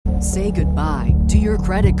Say goodbye to your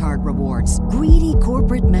credit card rewards. Greedy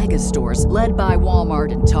corporate mega stores, led by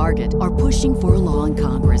Walmart and Target, are pushing for a law in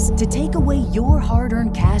Congress to take away your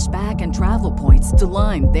hard-earned cash back and travel points to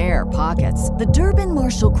line their pockets. The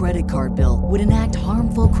Durbin-Marshall credit card bill would enact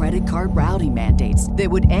harmful credit card routing mandates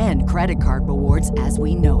that would end credit card rewards as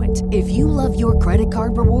we know it. If you love your credit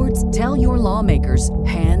card rewards, tell your lawmakers,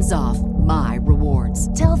 hands off my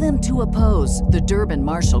rewards. Tell them to oppose the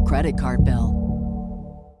Durbin-Marshall credit card bill.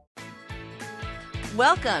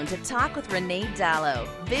 Welcome to Talk with Renee Dallo,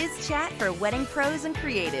 biz chat for wedding pros and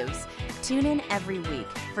creatives. Tune in every week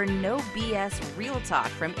for no BS real talk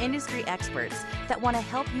from industry experts that want to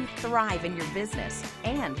help you thrive in your business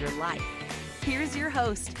and your life. Here's your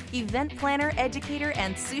host, event planner, educator,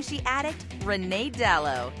 and sushi addict, Renee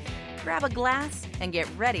Dallo. Grab a glass and get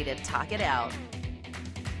ready to talk it out.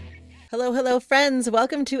 Hello, friends.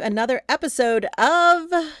 Welcome to another episode of,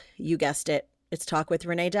 you guessed it, it's Talk with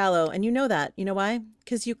Renee Dallo. And you know that. You know why?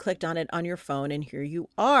 Because you clicked on it on your phone and here you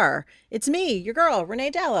are. It's me, your girl,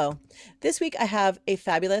 Renee Dallo. This week I have a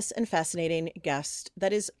fabulous and fascinating guest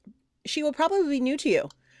she will probably be new to you.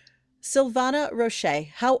 Silvana Roche.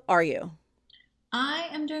 How are you? I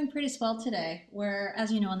am doing pretty swell today. We're, as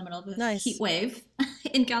you know, in the middle of a Nice. heat wave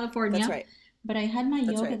in California. That's right. But I had my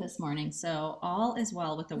yoga right. this morning, so all is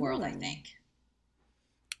well with the world, I think.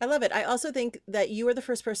 I love it. I also think that you are the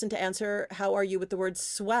first person to answer how are you with the word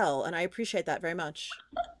swell, and I appreciate that very much.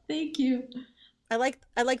 Thank you. I like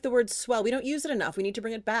the word swell. We don't use it enough. We need to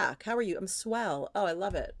bring it back. How are you? I'm swell. Oh, I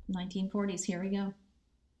love it. 1940s, here we go.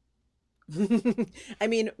 I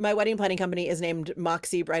mean, my wedding planning company is named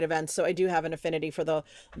Moxie Bright Events, so I do have an affinity for the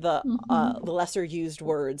lesser used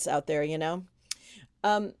words out there, you know.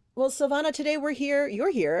 Well, Silvana, today you're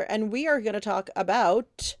here, and we are going to talk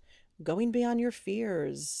about going beyond your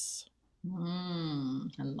fears. I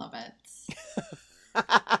love it.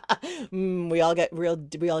 We all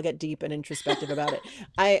get deep and introspective about it.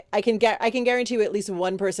 I can guarantee you at least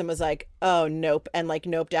one person was like, oh, nope, and like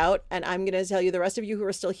noped out. And I'm going to tell you, the rest of you who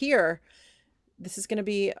are still here, this is going to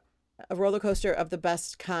be a roller coaster of the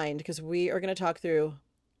best kind, because we are going to talk through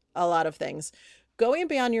a lot of things. Going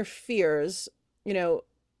beyond your fears, you know,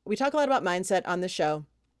 we talk a lot about mindset on the show.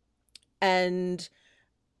 And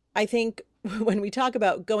I think when we talk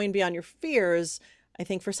about going beyond your fears, I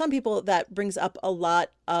think for some people that brings up a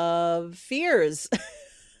lot of fears.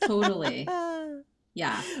 Totally.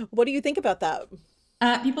 Yeah. What do you think about that?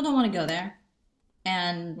 People don't want to go there.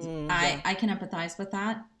 And I can empathize with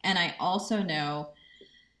that. And I also know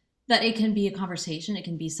that it can be a conversation. It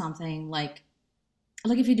can be something like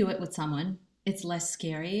if you do it with someone, it's less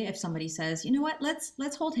scary if somebody says, you know what,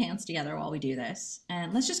 let's hold hands together while we do this.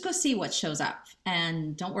 And let's just go see what shows up.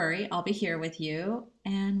 And don't worry, I'll be here with you.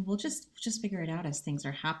 And we'll just figure it out as things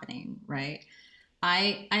are happening, right?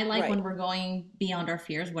 I like when we're going beyond our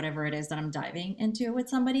fears, whatever it is that I'm diving into with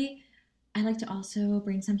somebody, I like to also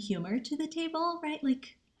bring some humor to the table, right?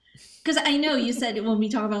 Like, because I know you said when we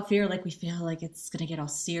talk about fear, like we feel like it's going to get all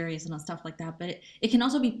serious and all stuff like that, but it can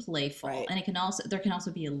also be playful, right? And there can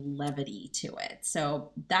also be a levity to it.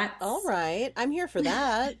 So that's all right. I'm here for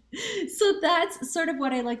that. So that's sort of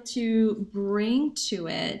what I like to bring to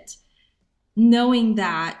it, knowing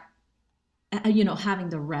that, you know, having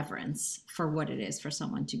the reverence for what it is for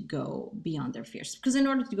someone to go beyond their fears. Because in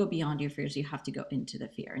order to go beyond your fears, you have to go into the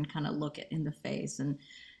fear and kind of look it in the face and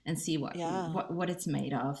see what it's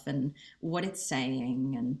made of and what it's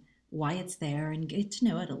saying and why it's there and get to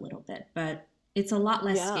know it a little bit. But it's a lot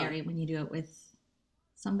less scary when you do it with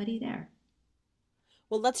somebody there.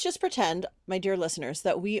 Well, let's just pretend, my dear listeners,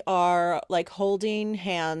 that we are like holding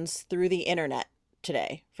hands through the internet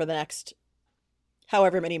today for the next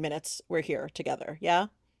however many minutes we're here together. Yeah?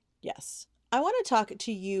 Yes. I want to talk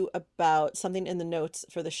to you about something in the notes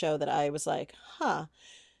for the show that I was like,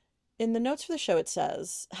 In the notes for the show, it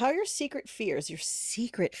says, how your secret fears, you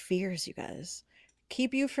guys,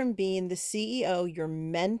 keep you from being the CEO you're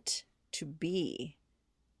meant to be.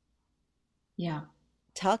 Yeah.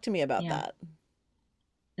 Talk to me about that.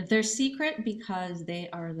 They're secret because they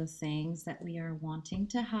are the things that we are wanting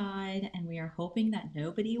to hide, and we are hoping that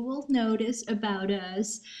nobody will notice about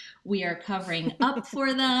us. We are covering up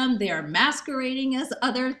for them. They are masquerading as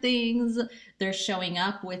other things. They're showing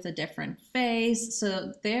up with a different face.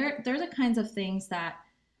 So they're the kinds of things that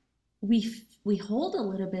we hold a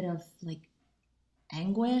little bit of like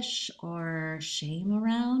anguish or shame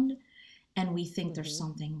around, and we think there's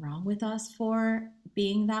something wrong with us for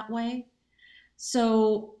being that way.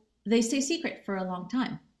 So they stay secret for a long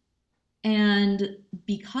time. And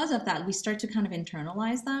because of that, we start to kind of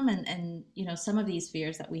internalize them. And you know, some of these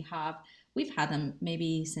fears that we have we've had them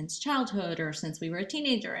maybe since childhood or since we were a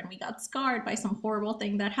teenager and we got scarred by some horrible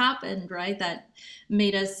thing that happened, right? That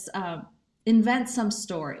made us invent some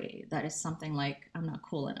story that is something like, I'm not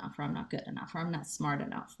cool enough, or I'm not good enough, or I'm not smart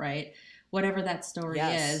enough, right? Whatever that story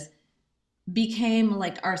is, became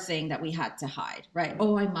like our thing that we had to hide, right?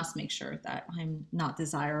 Oh, I must make sure that I'm not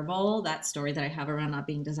desirable. That story that I have around not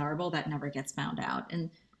being desirable, that never gets found out. And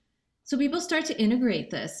so people start to integrate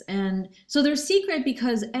this. And so they're secret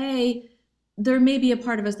because A, there may be a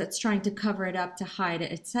part of us that's trying to cover it up, to hide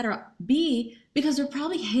it, etc. B, because they're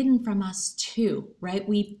probably hidden from us too, right?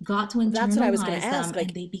 We got to internalize That's what I was going to ask. them, like,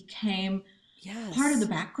 and they became part of the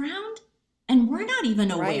background. And we're not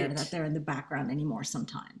even aware that they're in the background anymore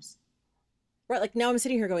sometimes. Right. Like now I'm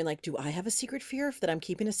sitting here going like, do I have a secret fear that I'm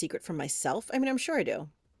keeping a secret from myself? I mean, I'm sure I do.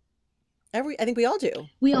 I think we all do.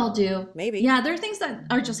 We all do. Maybe. Yeah, there are things that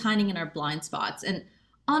are just hiding in our blind spots. And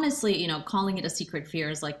honestly, calling it a secret fear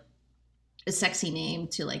is like a sexy name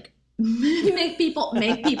to like make people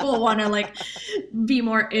want to like be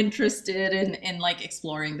more interested in like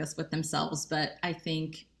exploring this with themselves. But I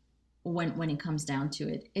think when it comes down to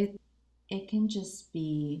it it can just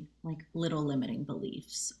be like little limiting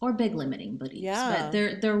beliefs or big limiting beliefs. Yeah.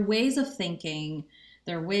 But they're ways of thinking,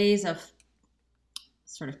 they're ways of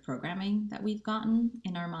sort of programming that we've gotten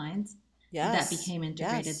in our minds that became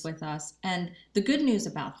integrated with us. And the good news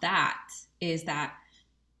about that is that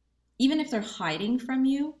even if they're hiding from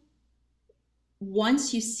you,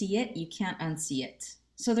 once you see it, you can't unsee it.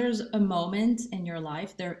 So there's a moment in your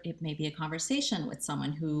life, it may be a conversation with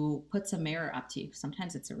someone who puts a mirror up to you.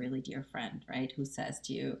 Sometimes it's a really dear friend, right? Who says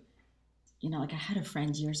to you, like I had a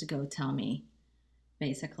friend years ago tell me,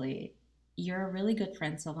 basically, you're a really good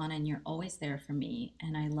friend, Silvana, and you're always there for me.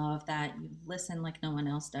 And I love that you listen like no one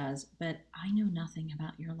else does, but I know nothing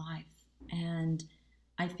about your life. And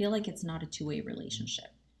I feel like it's not a two-way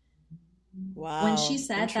relationship. Wow. When she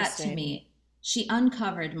said that to me, she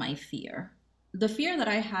uncovered my fear. The fear that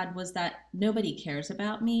I had was that nobody cares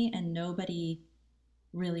about me and nobody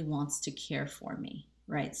really wants to care for me,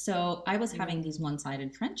 right? So I was having these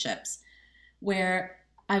one-sided friendships where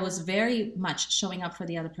I was very much showing up for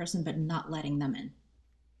the other person, but not letting them in,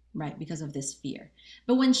 right? Because of this fear.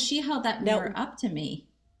 But when she held that mirror up to me,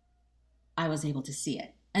 I was able to see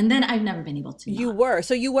it. And then I've never been able to.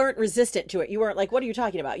 So you weren't resistant to it. You weren't like, what are you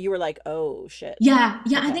talking about? You were like, oh shit. Yeah.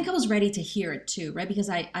 Okay. I think I was ready to hear it too, right? Because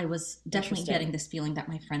I was definitely getting this feeling that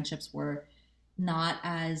my friendships were not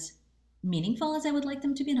as meaningful as I would like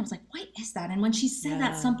them to be. And I was like, what is that? And when she said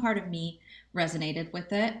that, some part of me resonated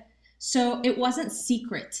with it. So it wasn't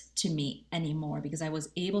secret to me anymore because I was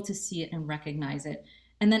able to see it and recognize it.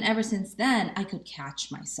 And then ever since then, I could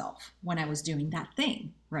catch myself when I was doing that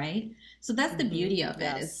thing, right? So that's the beauty of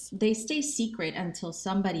it, is they stay secret until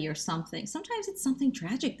somebody or something. Sometimes it's something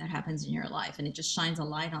tragic that happens in your life and it just shines a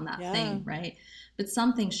light on that thing, right? But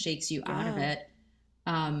something shakes you out of it,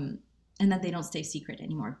 and then they don't stay secret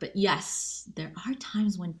anymore. But yes, there are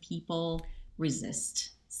times when people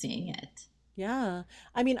resist seeing it. Yeah.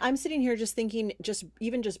 I mean, I'm sitting here just thinking, just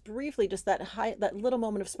briefly, just that little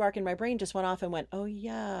moment of spark in my brain just went off and went, oh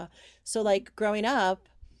yeah. So like growing up,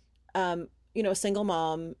 single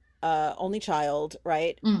mom, only child,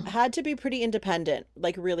 right? Had to be pretty independent,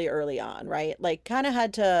 like really early on, right? Like kind of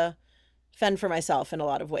had to fend for myself in a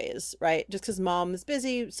lot of ways, right? Just because mom is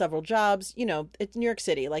busy, several jobs, it's New York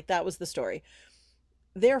City, like that was the story.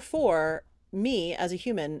 Therefore, me as a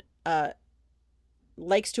human,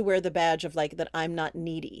 likes to wear the badge of like that I'm not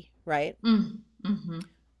needy, right?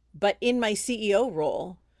 But in my CEO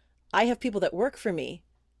role, I have people that work for me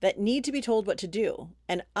that need to be told what to do,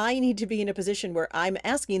 and I need to be in a position where I'm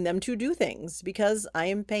asking them to do things because I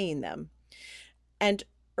am paying them. And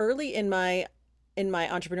early in my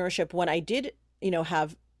entrepreneurship, when I did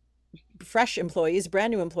have fresh employees,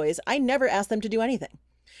 brand new employees, I never asked them to do anything.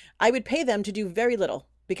 I would pay them to do very little,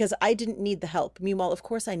 because I didn't need the help. Meanwhile, of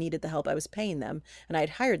course I needed the help. I was paying them and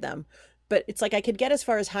I'd hired them. But it's like I could get as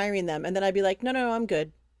far as hiring them and then I'd be like, no, I'm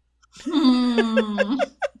good.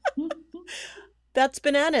 That's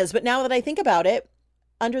bananas. But now that I think about it,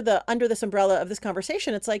 under this umbrella of this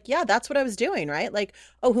conversation, it's like, yeah, that's what I was doing, right? Like,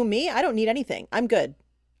 oh, who, me? I don't need anything. I'm good.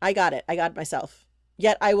 I got it. I got it myself.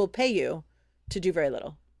 Yet I will pay you to do very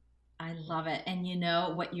little. I love it. And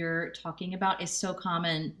what you're talking about is so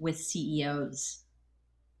common with CEOs.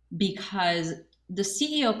 Because the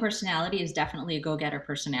CEO personality is definitely a go-getter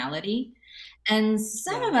personality. And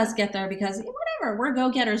some of us get there because whatever, we're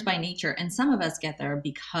go-getters by nature. And some of us get there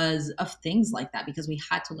because of things like that, because we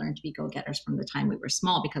had to learn to be go-getters from the time we were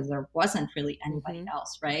small because there wasn't really anybody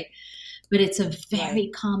else, right? But it's a very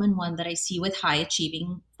common one that I see with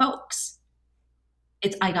high-achieving folks.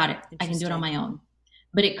 It's, I got it. I can do it on my own.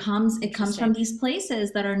 But it comes from these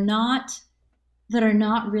places that are not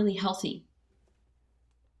really healthy.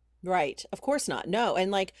 Right. Of course not. No.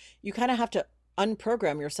 And like you kind of have to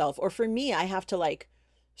unprogram yourself. Or for me, I have to like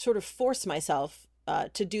sort of force myself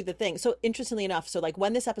to do the thing. So interestingly enough, so like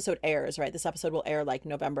when this episode airs, right, this episode will air like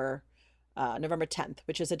November 10th,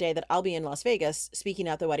 which is a day that I'll be in Las Vegas speaking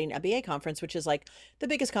at the Wedding MBA conference, which is like the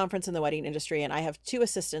biggest conference in the wedding industry. And I have two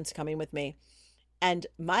assistants coming with me. And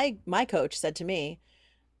my coach said to me,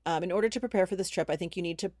 in order to prepare for this trip, I think you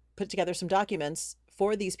need to put together some documents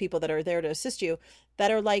for these people that are there to assist you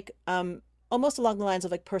that are like almost along the lines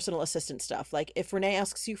of like personal assistant stuff. Like if Renee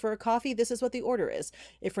asks you for a coffee, this is what the order is.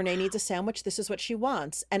 If Renee needs a sandwich, this is what she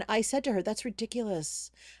wants. And I said to her, that's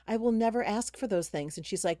ridiculous. I will never ask for those things. And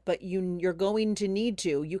she's like, but you're going to need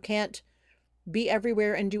to. You can't be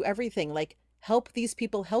everywhere and do everything. Like help these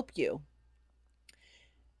people help you.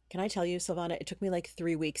 Can I tell you, Silvana, it took me like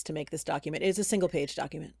 3 weeks to make this document. It is a single page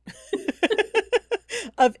document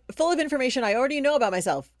full of information I already know about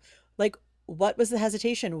myself. Like, what was the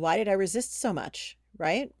hesitation? Why did I resist so much?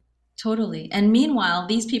 Right? Totally. And meanwhile,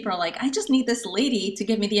 these people are like, I just need this lady to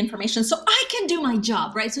give me the information so I can do my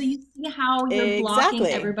job, right? So you see how you're blocking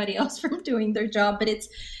everybody else from doing their job, but it's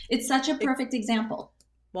such a perfect example.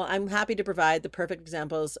 Well, I'm happy to provide the perfect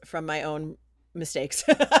examples from my own mistakes.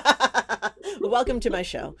 Welcome to my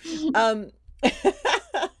show.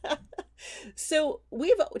 So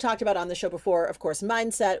we've talked about on the show before, of course,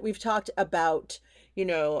 mindset. We've talked about,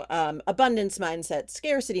 abundance mindset,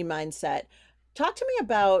 scarcity mindset. Talk to me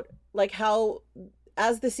about like how,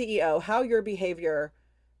 as the CEO, how your behavior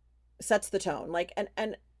sets the tone. Like,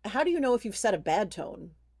 and how do you know if you've set a bad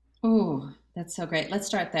tone? Oh, that's so great. Let's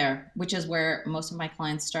start there, which is where most of my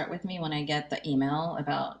clients start with me when I get the email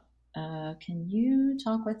about, can you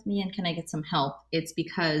talk with me and can I get some help? It's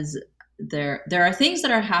because there are things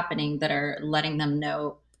that are happening that are letting them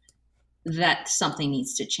know that something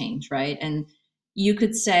needs to change, right? And you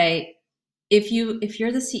could say, if you're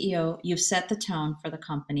the CEO, you've set the tone for the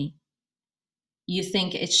company. You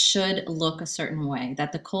think it should look a certain way,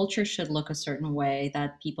 that the culture should look a certain way,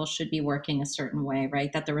 that people should be working a certain way,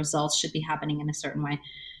 right? That the results should be happening in a certain way.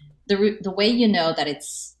 The way you know that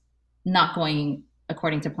it's not going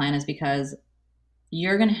according to plan is because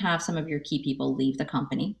you're going to have some of your key people leave the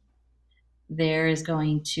company. There is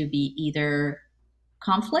going to be either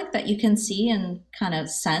conflict that you can see and kind of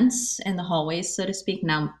sense in the hallways, so to speak.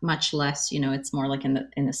 Now, much less, it's more like in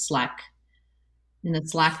the Slack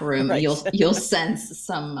room, right. You'll sense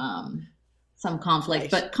some conflict,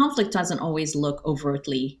 right. But conflict doesn't always look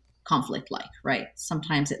overtly conflict-like, right?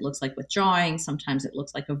 Sometimes it looks like withdrawing, sometimes it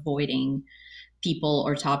looks like avoiding people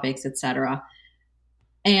or topics, etc.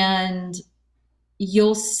 And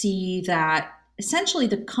you'll see that essentially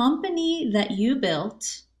the company that you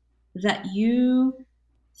built, that you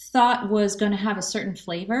thought was going to have a certain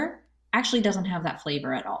flavor, actually doesn't have that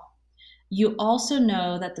flavor at all. You also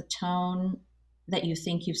know that the tone that you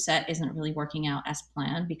think you've set isn't really working out as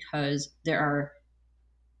planned because there are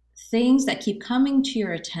things that keep coming to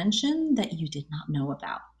your attention that you did not know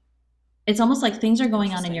about. It's almost like things are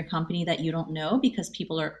going on in your company that you don't know because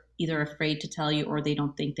people are either afraid to tell you, or they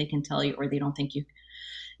don't think they can tell you, or they don't think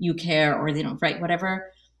you care, or they don't, right?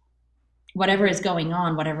 Whatever is going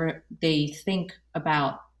on, whatever they think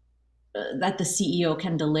about that the CEO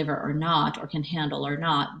can deliver or not, or can handle or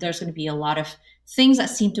not, there's going to be a lot of things that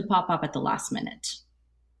seem to pop up at the last minute.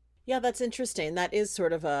 Yeah, that's interesting. That is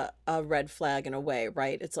sort of a red flag in a way,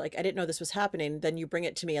 right? It's like, I didn't know this was happening. Then you bring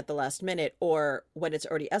it to me at the last minute, or when it's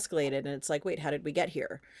already escalated and it's like, wait, how did we get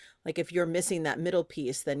here? Like if you're missing that middle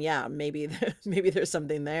piece, then yeah, maybe there's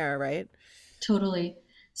something there, right? Totally.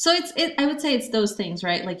 So I would say it's those things,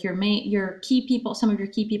 right? Like your key people, some of your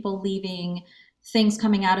key people leaving, things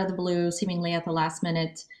coming out of the blue, seemingly at the last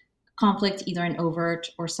minute, conflict either in overt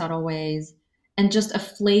or subtle ways, and just a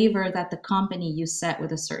flavor that the company you set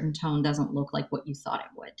with a certain tone doesn't look like what you thought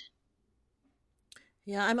it would.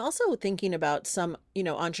 Yeah, I'm also thinking about some,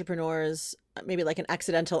 entrepreneurs, maybe like an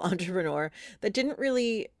accidental entrepreneur that didn't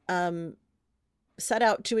really set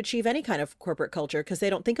out to achieve any kind of corporate culture because they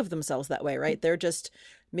don't think of themselves that way, right?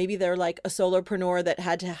 Maybe they're like a solopreneur that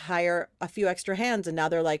had to hire a few extra hands and now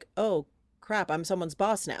they're like, oh crap, I'm someone's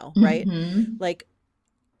boss now, right? Mm-hmm. Like,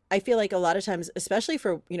 I feel like a lot of times, especially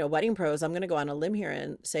for, wedding pros, I'm going to go on a limb here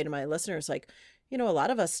and say to my listeners, like, a lot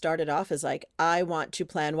of us started off as like, I want to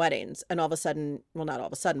plan weddings. And all of a sudden, well, not all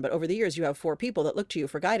of a sudden, but over the years, you have 4 people that look to you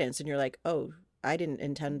for guidance. And you're like, oh, I didn't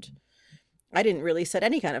really set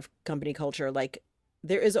any kind of company culture. Like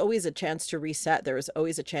there is always a chance to reset. There is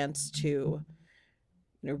always a chance to,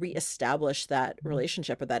 reestablish that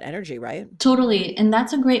relationship or that energy, right? Totally. And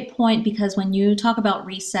that's a great point, because when you talk about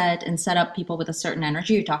reset and set up people with a certain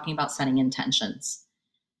energy, you're talking about setting intentions.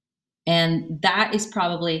 And that is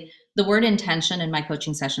probably the word intention in my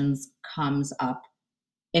coaching sessions comes up,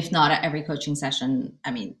 if not at every coaching session,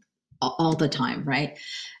 I mean, all the time, right?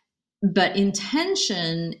 But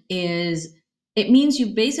intention is, it means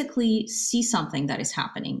you basically see something that is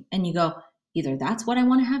happening and you go, either that's what I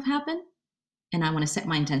want to have happen, and I want to set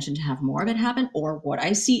my intention to have more of it happen, or what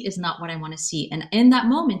I see is not what I want to see. And in that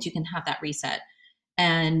moment, you can have that reset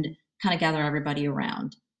and kind of gather everybody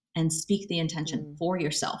around and speak the intention for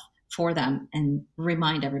yourself, for them, and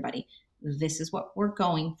remind everybody, this is what we're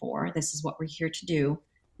going for. This is what we're here to do.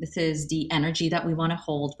 This is the energy that we want to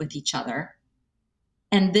hold with each other.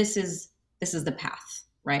 And this is the path,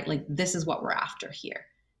 right? Like, this is what we're after here.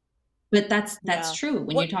 But that's true.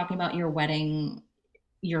 When you're talking about your wedding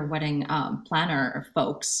planner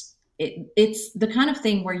folks, it's the kind of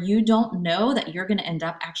thing where you don't know that you're going to end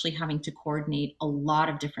up actually having to coordinate a lot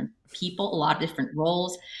of different people, a lot of different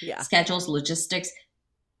roles, schedules, logistics,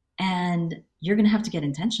 and you're going to have to get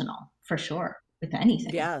intentional for sure with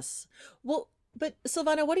anything. Yes. Well, but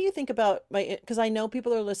Silvana, what do you think about because I know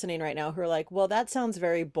people are listening right now who are like, well, that sounds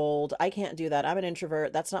very bold. I can't do that. I'm an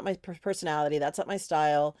introvert. That's not my personality. That's not my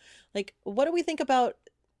style. Like, what do we think about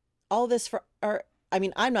all this for our, I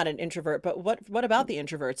mean, I'm not an introvert, but what about the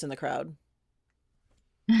introverts in the crowd?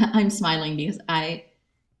 I'm smiling because I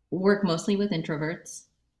work mostly with introverts.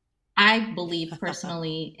 I believe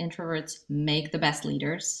personally introverts make the best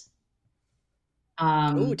leaders.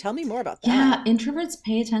 Oh, tell me more about that. Yeah, introverts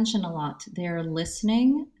pay attention a lot. They're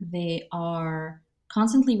listening. They are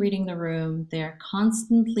constantly reading the room. They're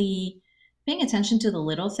constantly paying attention to the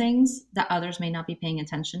little things that others may not be paying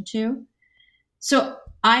attention to. So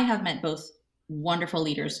I have met both wonderful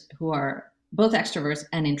leaders who are both extroverts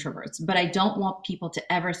and introverts, but I don't want people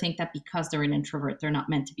to ever think that because they're an introvert, they're not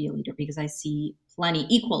meant to be a leader, because I see plenty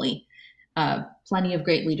of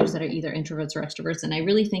great leaders that are either introverts or extroverts. And I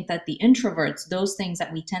really think that the introverts, those things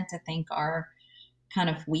that we tend to think are kind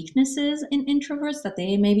of weaknesses in introverts, that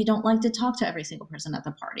they maybe don't like to talk to every single person at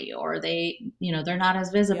the party, or they, they're not as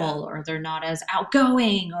visible, or they're not as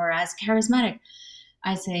outgoing or as charismatic.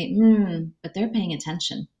 I say, but they're paying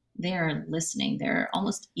attention. They're listening. They're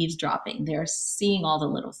almost eavesdropping. They're seeing all the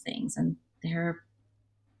little things, and they're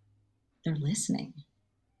listening.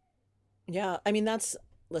 Yeah. I mean,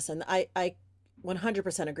 listen, I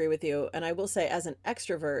 100% agree with you. And I will say, as an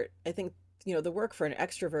extrovert, I think, the work for an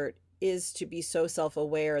extrovert is to be so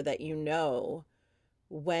self-aware that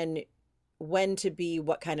when to be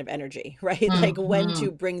what kind of energy, right? Like when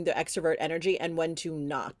to bring the extrovert energy and when to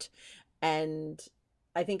not. And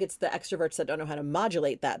I think it's the extroverts that don't know how to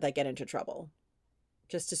modulate that get into trouble.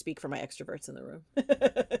 Just to speak for my extroverts in the room.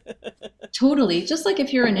 Totally. Just like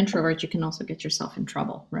if you're an introvert, you can also get yourself in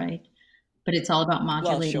trouble, right? But it's all about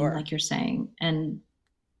modulating, like you're saying. And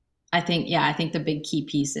I think the big key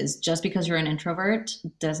piece is, just because you're an introvert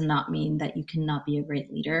does not mean that you cannot be a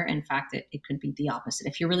great leader. In fact, it could be the opposite.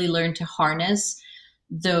 If you really learn to harness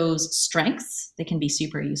those strengths, they can be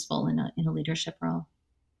super useful in a leadership role.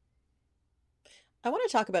 I want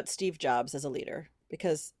to talk about Steve Jobs as a leader,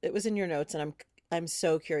 because it was in your notes, and I'm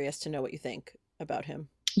so curious to know what you think about him.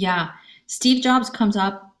 Yeah, Steve Jobs comes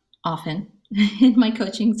up often in my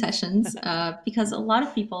coaching sessions because a lot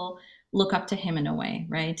of people look up to him in a way,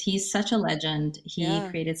 right? He's such a legend. He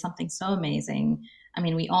created something so amazing. I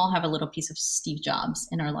mean, we all have a little piece of Steve Jobs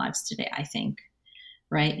in our lives today, I think,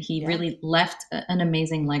 right? He really left an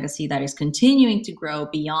amazing legacy that is continuing to grow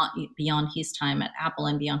beyond his time at Apple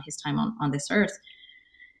and beyond his time on this earth.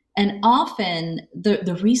 And often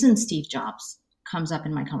the reason Steve Jobs comes up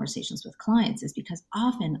in my conversations with clients is because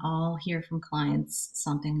often I'll hear from clients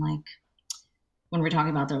something like, when we're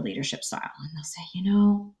talking about their leadership style, and they'll say,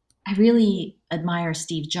 I really admire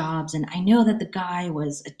Steve Jobs, and I know that the guy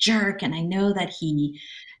was a jerk, and I know that he,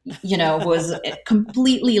 was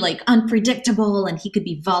completely like unpredictable, and he could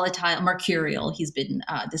be volatile, mercurial. He's been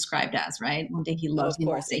described as, right? One day he loves you,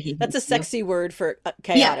 next day that's a sexy word for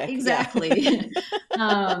chaotic. Yeah, exactly.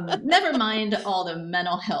 Never mind all the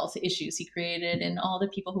mental health issues he created and all the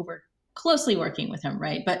people who were closely working with him,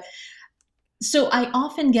 right? But so I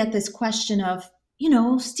often get this question of,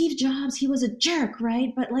 Steve Jobs, he was a jerk,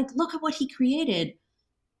 right? But like, look at what he created.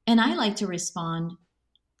 And I like to respond,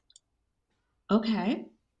 okay,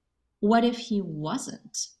 what if he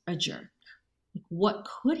wasn't a jerk? Like, what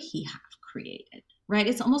could he have created, right?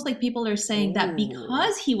 It's almost like people are saying that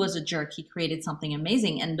because he was a jerk, he created something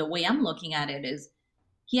amazing. And the way I'm looking at it is,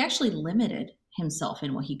 he actually limited himself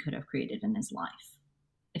in what he could have created in his life.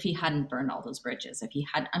 if he hadn't burned all those bridges, if he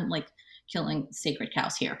had, I'm like killing sacred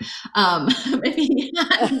cows here. If he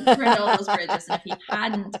hadn't burned all those bridges, and if he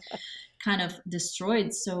hadn't kind of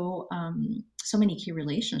destroyed so many key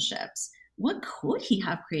relationships, what could he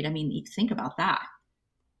have created? I mean, think about that.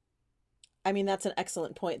 I mean, that's an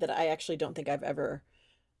excellent point that I actually don't think I've ever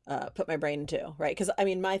put my brain into, right? Because I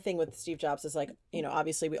mean, my thing with Steve Jobs is like, you know,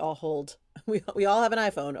 obviously we all have an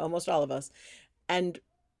iPhone, almost all of us, and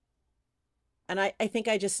I think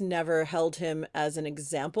I just never held him as an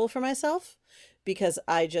example for myself, because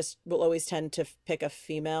I just will always tend to pick a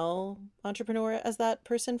female entrepreneur as that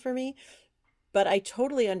person for me. But I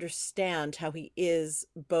totally understand how he is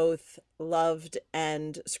both loved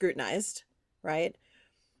and scrutinized, right?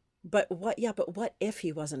 But what if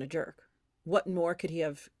he wasn't a jerk? What more could he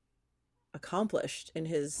have accomplished in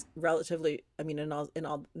his relatively, I mean, in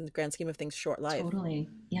the grand scheme of things, short life? Totally.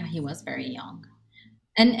 Yeah, he was very young.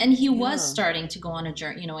 And he was starting to go on a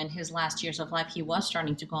journey, you know, in his last years of life, he was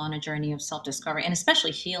starting to go on a journey of self-discovery, and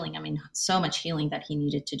especially healing. I mean, so much healing that he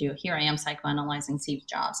needed to do. Here I am psychoanalyzing Steve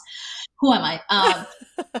Jobs. Who am I?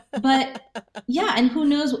 But yeah, and who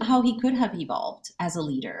knows how he could have evolved as a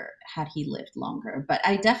leader had he lived longer. But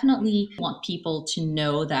I definitely want people to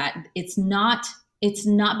know that it's not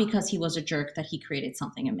because he was a jerk that he created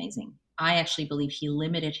something amazing. I actually believe he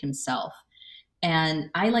limited himself. And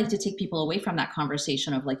I like to take people away from that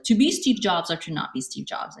conversation of like, to be Steve Jobs or to not be Steve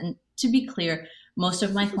Jobs. And to be clear, most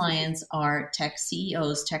of my clients are tech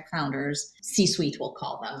CEOs, tech founders, C-suite we'll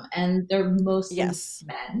call them. And they're mostly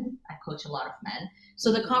men. I coach a lot of men.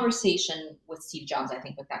 So the conversation with Steve Jobs, I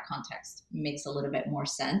think with that context makes a little bit more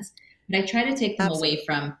sense. But I try to take them away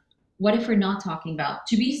from, what if we're not talking about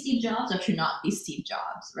to be Steve Jobs or to not be Steve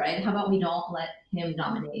Jobs, right? How about we don't let him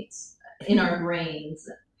dominate in our brains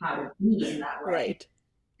how to be in that way. Right.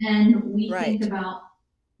 And we think about,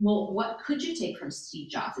 well, what could you take from Steve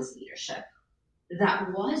Jobs' leadership that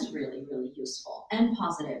was really, really useful and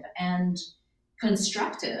positive and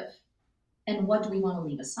constructive? And what do we want to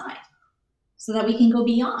leave aside so that we can go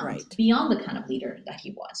beyond the kind of leader that he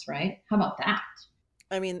was, right? How about that?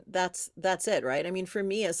 I mean, that's it, right? I mean, for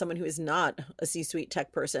me, as someone who is not a C-suite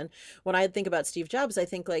tech person, when I think about Steve Jobs, I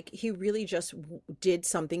think like he really just did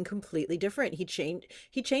something completely different. He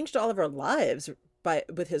changed all of our lives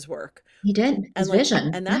with his work. He did. His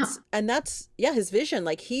vision. And that's his vision.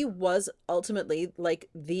 Like he was ultimately like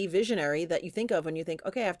the visionary that you think of when you think,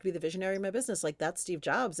 okay, I have to be the visionary in my business. Like that's Steve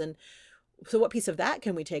Jobs. And so what piece of that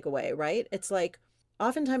can we take away, right? It's like,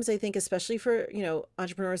 oftentimes I think, especially for, you know,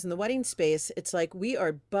 entrepreneurs in the wedding space, it's like we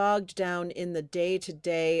are bogged down in the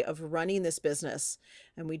day-to-day of running this business.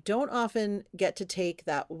 And we don't often get to take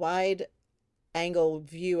that wide angle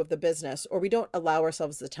view of the business, or we don't allow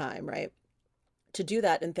ourselves the time, right, to do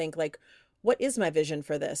that and think like, what is my vision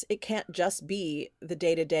for this? It can't just be the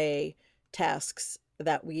day-to-day tasks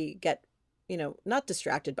that we get, you know, not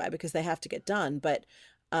distracted by because they have to get done. But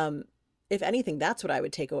if anything, that's what I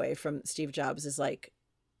would take away from Steve Jobs is like,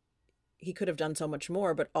 he could have done so much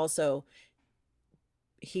more, but also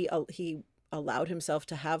he allowed himself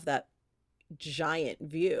to have that giant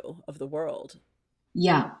view of the world.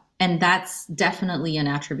 Yeah. And that's definitely an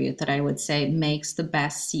attribute that I would say makes the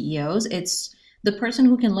best CEOs. It's the person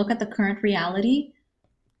who can look at the current reality,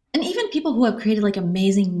 and even people who have created like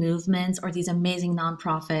amazing movements or these amazing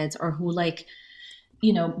nonprofits, or who like,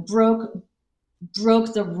 you know, broke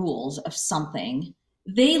the rules of something.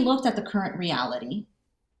 They looked at the current reality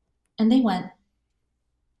and they went,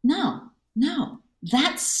 no,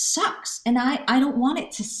 that sucks. And I don't want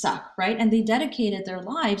it to suck, right? And they dedicated their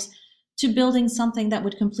lives to building something that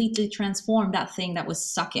would completely transform that thing that was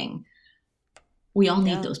sucking. We all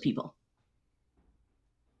need those people.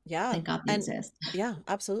 Yeah. Thank God they exist. Yeah,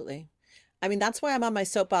 absolutely. I mean, that's why I'm on my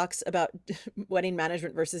soapbox about wedding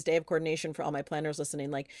management versus day of coordination for all my planners listening.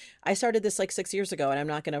 Like, I started this like 6 years ago, and I'm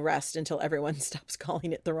not going to rest until everyone stops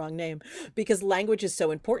calling it the wrong name, because language is so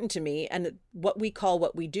important to me. And what we call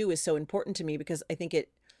what we do is so important to me because I think it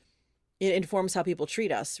informs how people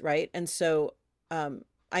treat us. Right. And so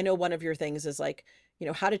I know one of your things is like, you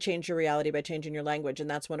know, how to change your reality by changing your language. And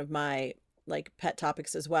that's one of my like pet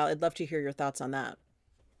topics as well. I'd love to hear your thoughts on that.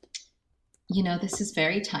 You know, this is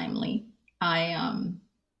very timely. I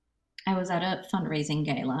was at a fundraising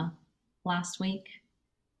gala last week,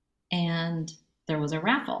 and there was a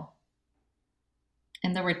raffle,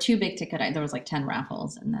 and there were two big ticket. There was like 10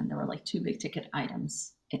 raffles, and then there were like 2 big ticket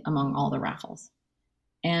items among all the raffles.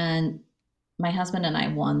 And my husband and I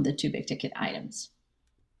won the 2 big ticket items,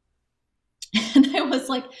 and I was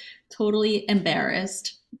like totally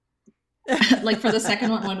embarrassed. Like for the second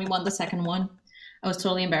one, when we won the second one, I was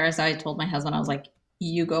totally embarrassed. I told my husband, I was like,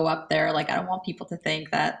 you go up there. Like, I don't want people to think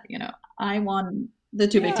that, I won the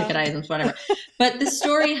two big ticket items, whatever. But the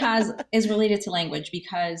story is related to language,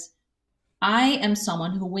 because I am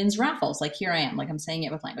someone who wins raffles. Like, here I am, like, I'm saying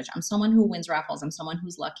it with language. I'm someone who wins raffles. I'm someone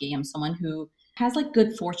who's lucky. I'm someone who has like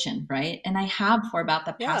good fortune, right? And I have for about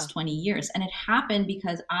the past 20 years. And it happened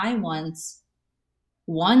because I once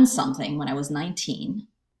won something when I was 19.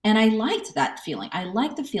 And I liked that feeling. I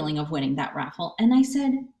liked the feeling of winning that raffle. And I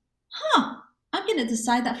said, I'm going to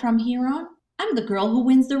decide that from here on, I'm the girl who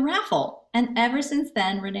wins the raffle. And ever since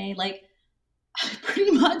then, Renee, like,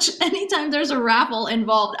 pretty much anytime there's a raffle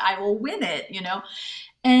involved, I will win it,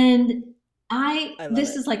 And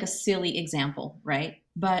this is like a silly example, right?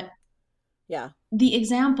 But the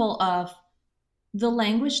example of the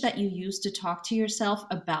language that you use to talk to yourself,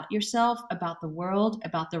 about the world,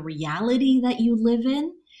 about the reality that you live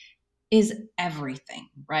in is everything,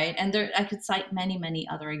 right? And I could cite many, many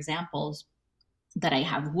other examples that I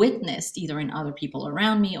have witnessed either in other people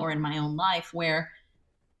around me or in my own life, where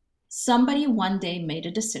somebody one day made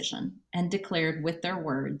a decision and declared with their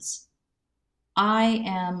words, I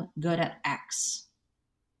am good at X.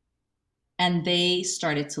 And they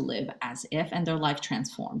started to live as if, and their life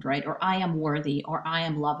transformed, right? Or I am worthy, or I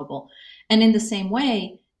am lovable. And in the same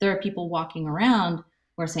way, there are people walking around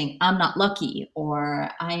who are saying, I'm not lucky, or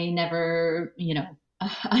I never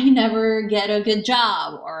get a good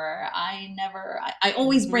job, or I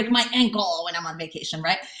always break my ankle when I'm on vacation,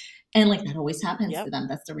 right? And like, that always happens to them.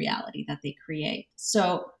 That's the reality that they create.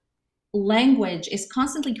 So language is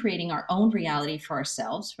constantly creating our own reality for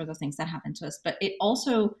ourselves, for the things that happen to us, but it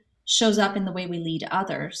also shows up in the way we lead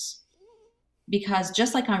others, because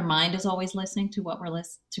just like our mind is always listening to what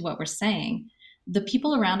we're saying, the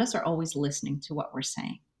people around us are always listening to what we're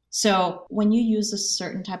saying. So when you use a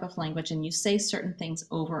certain type of language and you say certain things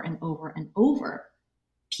over and over and over,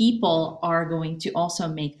 people are going to also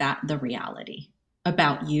make that the reality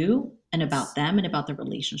about you and about them and about the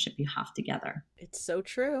relationship you have together. It's so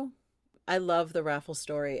true. I love the raffle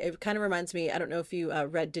story. It kind of reminds me, I don't know if you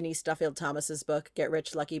read Denise Duffield Thomas's book, Get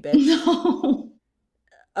Rich, Lucky Bitch. No.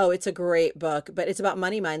 Oh, it's a great book, but it's about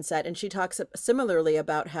money mindset. And she talks similarly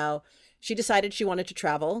about how she decided she wanted to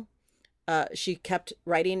travel. She kept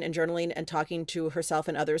writing and journaling and talking to herself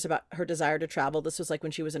and others about her desire to travel. This was like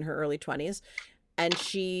when she was in her early 20s. And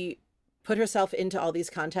she put herself into all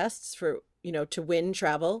these contests for, to win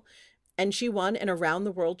travel. And she won an around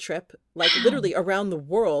the world trip, like literally around the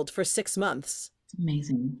world for 6 months.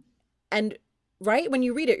 Amazing. And right when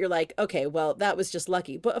you read it, you're like, okay, well, that was just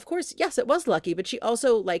lucky. But of course, yes, it was lucky. But she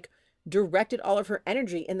also like directed all of her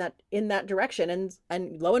energy in that direction.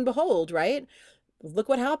 And lo and behold, right, look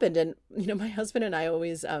what happened. And, my husband and I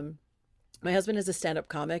always, my husband is a stand-up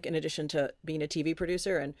comic in addition to being a TV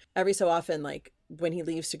producer. And every so often, like when he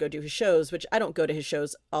leaves to go do his shows, which I don't go to his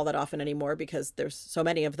shows all that often anymore because there's so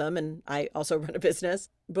many of them. And I also run a business.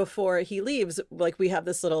 Before he leaves, like we have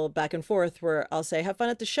this little back and forth where I'll say, have fun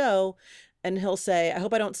at the show. And he'll say, I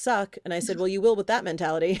hope I don't suck. And I said, well, you will with that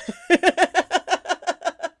mentality.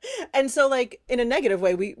 And so like in a negative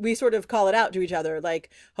way, we sort of call it out to each other, like,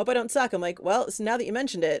 hope I don't suck. I'm like, well, so now that you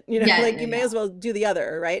mentioned it, you may as well do the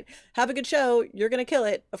other, right? Have a good show. You're going to kill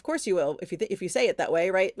it. Of course you will. If you say it that way,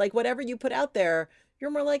 right? Like whatever you put out there, you're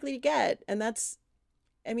more likely to get. And that's,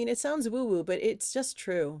 I mean, it sounds woo woo, but it's just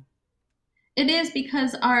true. It is,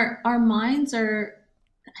 because our minds are,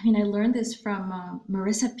 I learned this from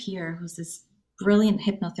Marissa Peer, who's this brilliant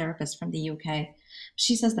hypnotherapist from the UK.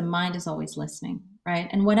 She says the mind is always listening, right?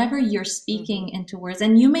 And whatever you're speaking into words,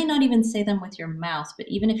 and you may not even say them with your mouth, but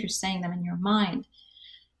even if you're saying them in your mind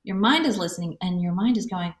is listening, and your mind is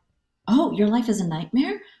going, oh, your life is a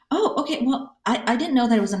nightmare? Oh, okay, well, I didn't know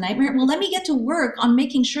that it was a nightmare. Well, let me get to work on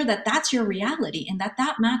making sure that that's your reality and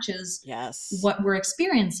that matches what we're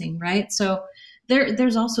experiencing, right? So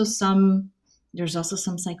there's also some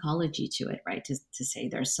psychology to it, right? To say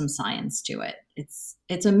there's some science to it.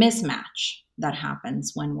 It's a mismatch that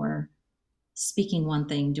happens when we're speaking one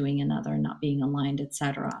thing, doing another, not being aligned,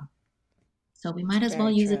 etc. So we might as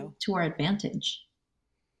well use it to our advantage.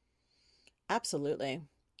 Absolutely.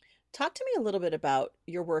 Talk to me a little bit about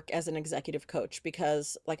your work as an executive coach,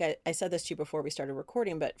 because like I said this to you before we started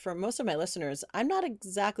recording, but for most of my listeners, I'm not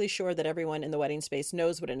exactly sure that everyone in the wedding space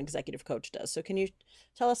knows what an executive coach does. So can you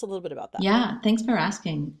tell us a little bit about that? Yeah, thanks for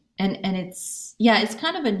asking. And it's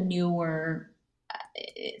kind of a newer,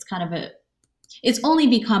 it's only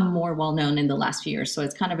become more well-known in the last few years. So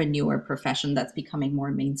it's kind of a newer profession that's becoming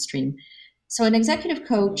more mainstream. So an executive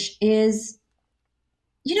coach is,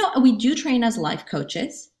 we do train as life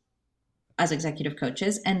coaches, as executive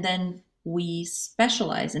coaches, and then we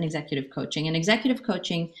specialize in executive coaching. And executive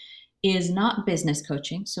coaching is not business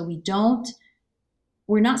coaching. So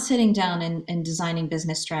we're not sitting down and designing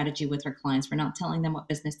business strategy with our clients. We're not telling them what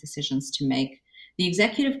business decisions to make. The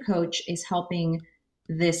executive coach is helping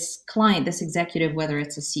this client, this executive, whether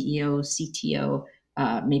it's a CEO, CTO,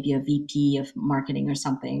 maybe a VP of marketing or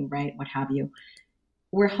something, right? What have you.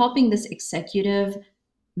 We're helping this executive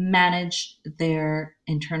manage their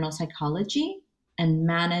internal psychology and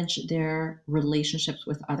manage their relationships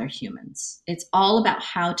with other humans. It's all about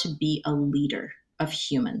how to be a leader of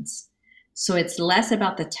humans. So it's less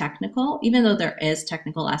about the technical, even though there is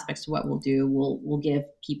technical aspects to what we'll do. We'll give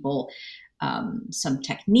people some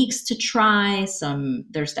techniques to try.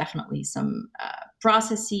 There's definitely some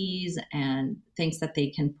processes and things that they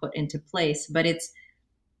can put into place, but it's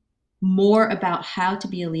more about how to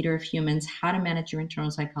be a leader of humans, how to manage your internal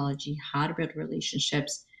psychology, how to build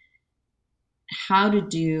relationships, how to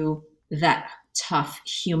do that tough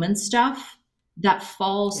human stuff that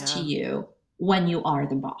falls to you when you are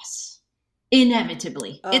the boss.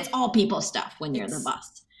 Inevitably. It's all people stuff when you're the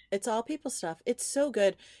boss. It's all people stuff. It's so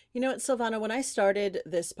good. You know what, Silvana, when I started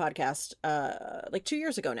this podcast, like 2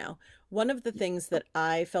 years ago now, one of the things that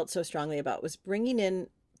I felt so strongly about was bringing in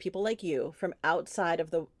people like you from outside of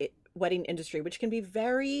the wedding industry, which can be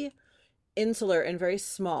very insular and very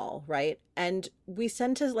small, right? And we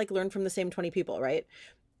tend to like learn from the same 20 people, right?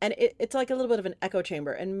 And it's like a little bit of an echo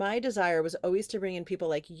chamber. And my desire was always to bring in people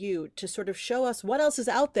like you to sort of show us what else is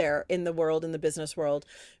out there in the world, in the business world,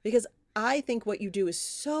 because I think what you do is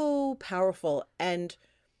so powerful and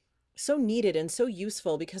so needed and so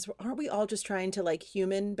useful, because aren't we all just trying to like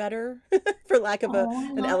human better for lack of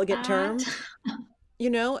an elegant term, you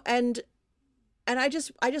know? And I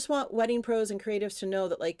just want wedding pros and creatives to know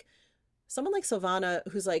that like someone like Silvana,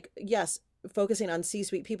 who's like, yes, focusing on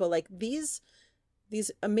C-suite people, like these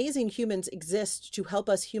amazing humans exist to help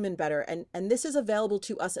us human better. And this is available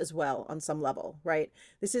to us as well on some level, right?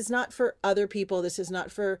 This is not for other people. This is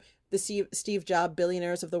not for the Steve Jobs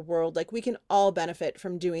billionaires of the world. Like we can all benefit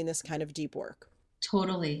from doing this kind of deep work.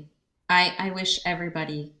 Totally. I wish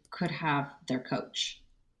everybody could have their coach.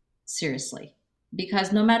 Seriously.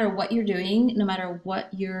 Because no matter what you're doing, no matter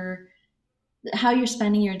how you're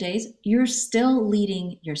spending your days, you're still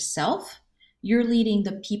leading yourself. You're leading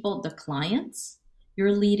the people, the clients.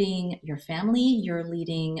 You're leading your family. You're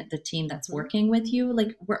leading the team that's working with you.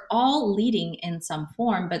 Like we're all leading in some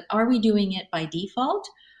form, but are we doing it by default,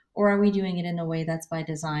 or are we doing it in a way that's by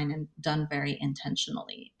design and done very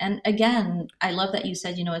intentionally? And again, I love that you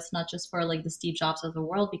said, it's not just for like the Steve Jobs of the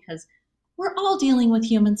world, because we're all dealing with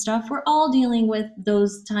human stuff. We're all dealing with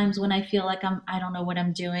those times when I feel like I don't know what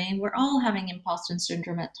I'm doing. We're all having imposter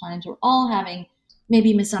syndrome at times. We're all having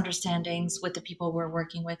maybe misunderstandings with the people we're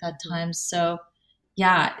working with at times. So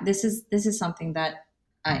yeah, this is something that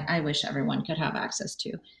I wish everyone could have access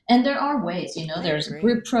to. And there are ways, there's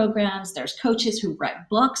group programs, there's coaches who write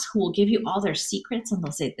books who will give you all their secrets, and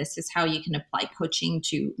they'll say, this is how you can apply coaching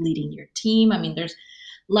to leading your team. I mean, there's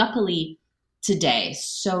luckily today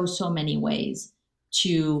so many ways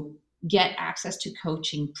to get access to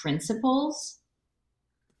coaching principles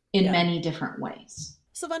in many different ways.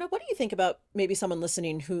 Silvana, what do you think about maybe someone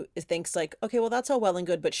listening who thinks like, okay, well, that's all well and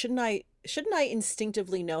good, but shouldn't I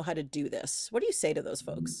instinctively know how to do this? What do you say to those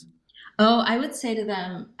folks? Oh, I would say to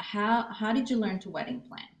them, how did you learn to wedding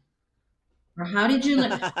plan? Or how did you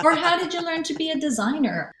learn, to be a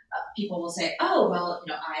designer? People will say, oh, well,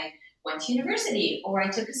 I went to university, or I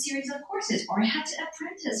took a series of courses, or I had to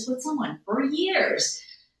apprentice with someone for years.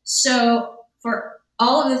 So for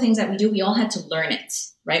all of the things that we do, we all had to learn it,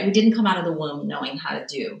 right? We didn't come out of the womb knowing how to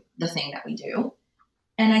do the thing that we do.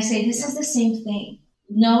 And I say, this is the same thing.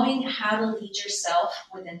 Knowing how to lead yourself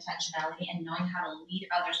with intentionality and knowing how to lead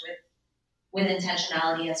others with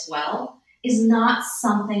intentionality as well is not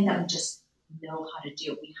something that we just know how to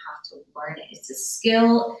do. We have to learn it. It's a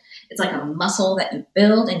skill. It's like a muscle that you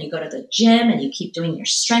build, and you go to the gym and you keep doing your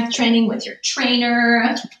strength training with your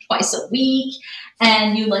trainer twice a week,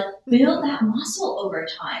 and you like build that muscle over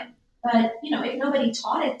time. But if nobody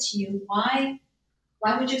taught it to you, why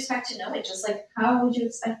would you expect to know it? Just like how would you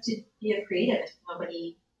expect to be a creative if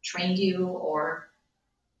nobody trained you or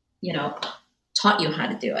taught you how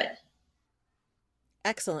to do it?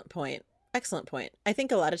 Excellent point. I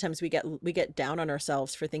think a lot of times we get down on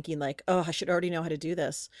ourselves for thinking like, oh, I should already know how to do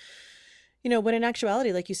this. When in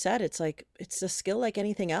actuality, like you said, it's like, it's a skill like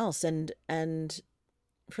anything else. And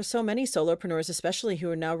for so many solopreneurs, especially who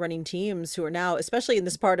are now running teams, who are now, especially in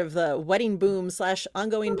this part of the wedding boom /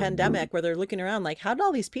 ongoing pandemic, where they're looking around like, how did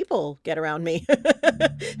all these people get around me?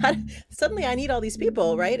 Suddenly I need all these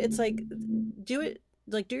people, right? It's like, do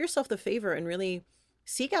yourself the favor and really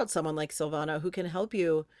seek out someone like Silvana who can help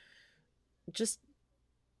you just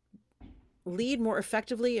lead more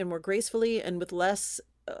effectively and more gracefully and with less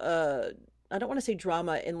I don't want to say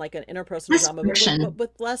drama in like an interpersonal Less drama, friction. but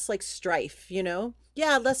with less like strife, you know?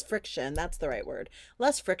 Yeah, less friction. That's the right word.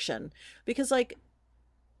 Less friction. Because like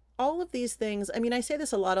all of these things, I mean, I say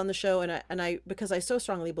this a lot on the show and I because I so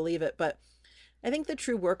strongly believe it, but I think the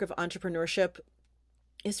true work of entrepreneurship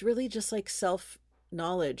is really just like self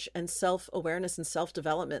knowledge and self awareness and self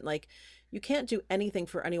development. Like you can't do anything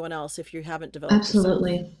for anyone else if you haven't developed yourself.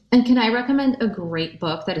 Absolutely. And can I recommend a great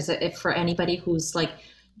book that is if for anybody who's like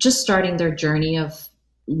just starting their journey of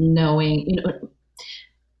knowing,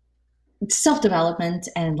 self-development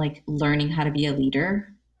and like learning how to be a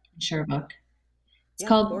leader? Share a book. It's Yeah, of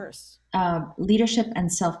called course. Leadership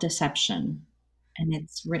and Self-Deception, and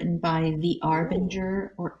it's written by the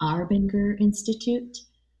Ooh, Arbinger Institute.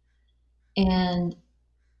 And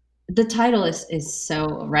the title is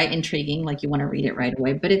so right intriguing, like you want to read it right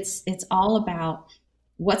away. But it's all about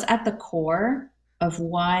what's at the core of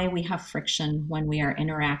why we have friction when we are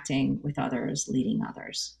interacting with others, leading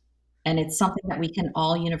others, and it's something that we can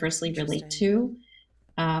all universally relate interesting.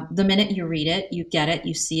 to. The minute you read it, you get it,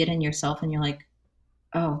 you see it in yourself, and you're like,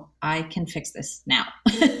 oh, I can fix this now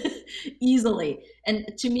easily. And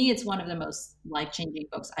to me, it's one of the most life changing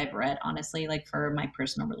books I've read, honestly, like for my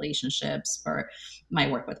personal relationships, for my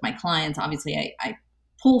work with my clients. Obviously, I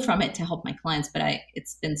pull from it to help my clients, but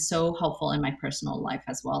it's been so helpful in my personal life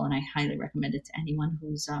as well. And I highly recommend it to anyone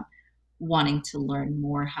who's wanting to learn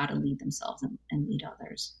more how to lead themselves and lead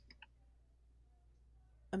others.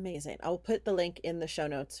 Amazing. I'll put the link in the show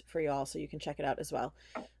notes for you all so you can check it out as well.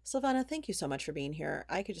 Silvana, thank you so much for being here.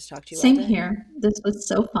 I could just talk to you all Same day. here. This was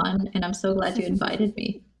so fun, and I'm so glad you invited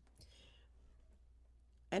me.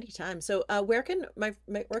 Anytime. So, where can my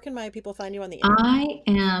people find you on the internet? I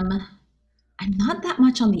am I'm not that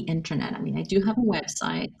much on the internet. I mean, I do have a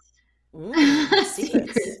website.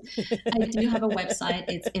 Secrets. Secrets. I do have a website.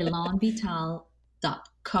 It's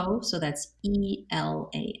elanvital.co. So that's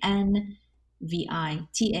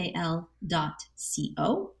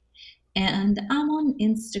ELANVITAL.co. And I'm on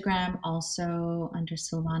Instagram also under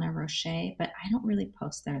Silvana Roche, but I don't really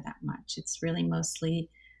post there that much. It's really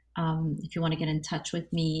mostly if you want to get in touch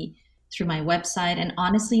with me through my website. And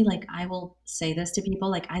honestly, like I will say this to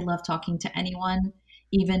people, like I love talking to anyone,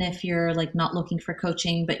 even if you're like not looking for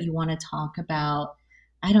coaching, but you want to talk about,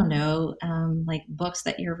 I don't know, like books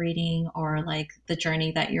that you're reading or like the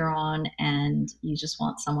journey that you're on, and you just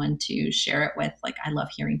want someone to share it with. Like I love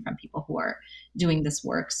hearing from people who are doing this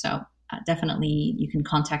work. So definitely you can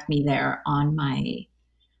contact me there on my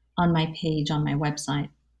page on my website.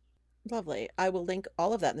 Lovely. I will link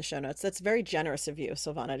all of that in the show notes. That's very generous of you,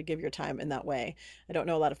 Silvana, to give your time in that way. I don't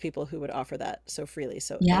know a lot of people who would offer that so freely,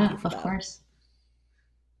 so thank you Yeah, for of that. course.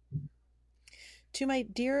 To my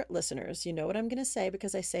dear listeners, you know what I'm going to say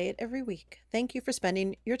because I say it every week. Thank you for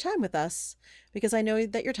spending your time with us because I know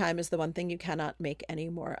that your time is the one thing you cannot make any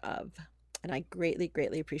more of. And I greatly,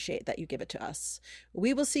 greatly appreciate that you give it to us.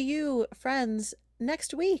 We will see you, friends,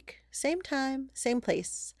 next week. Same time, same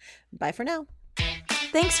place. Bye for now.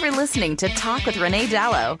 Thanks for listening to Talk with Renee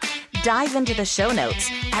Dallo. Dive into the show notes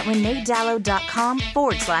at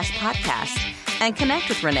reneedallo.com/podcast and connect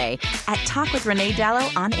with Renee at Talk with Renee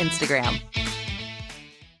Dallo on Instagram.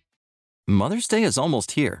 Mother's Day is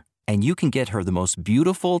almost here, and you can get her the most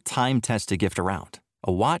beautiful time-tested gift around,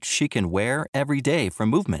 a watch she can wear every day from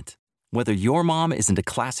Movement. Whether your mom is into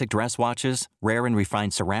classic dress watches, rare and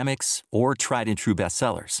refined ceramics, or tried-and-true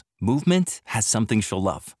bestsellers, Movement has something she'll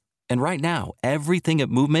love. And right now, everything at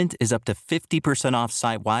Movement is up to 50% off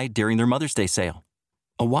site-wide during their Mother's Day sale.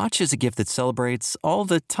 A watch is a gift that celebrates all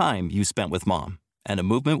the time you spent with mom, and a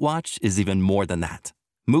Movement watch is even more than that.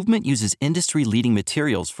 Movement uses industry-leading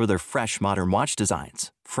materials for their fresh modern watch designs,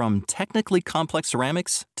 from technically complex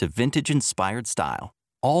ceramics to vintage-inspired style,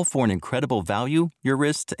 all for an incredible value your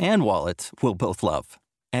wrist and wallet will both love.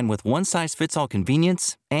 And with one-size-fits-all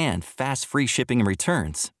convenience and fast free shipping and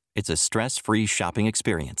returns, it's a stress-free shopping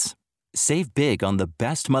experience. Save big on the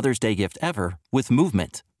best Mother's Day gift ever with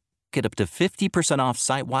Movement. Get up to 50% off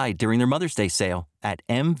site-wide during their Mother's Day sale at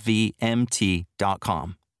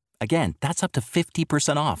MVMT.com. Again, that's up to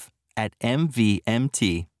 50% off at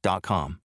MVMT.com.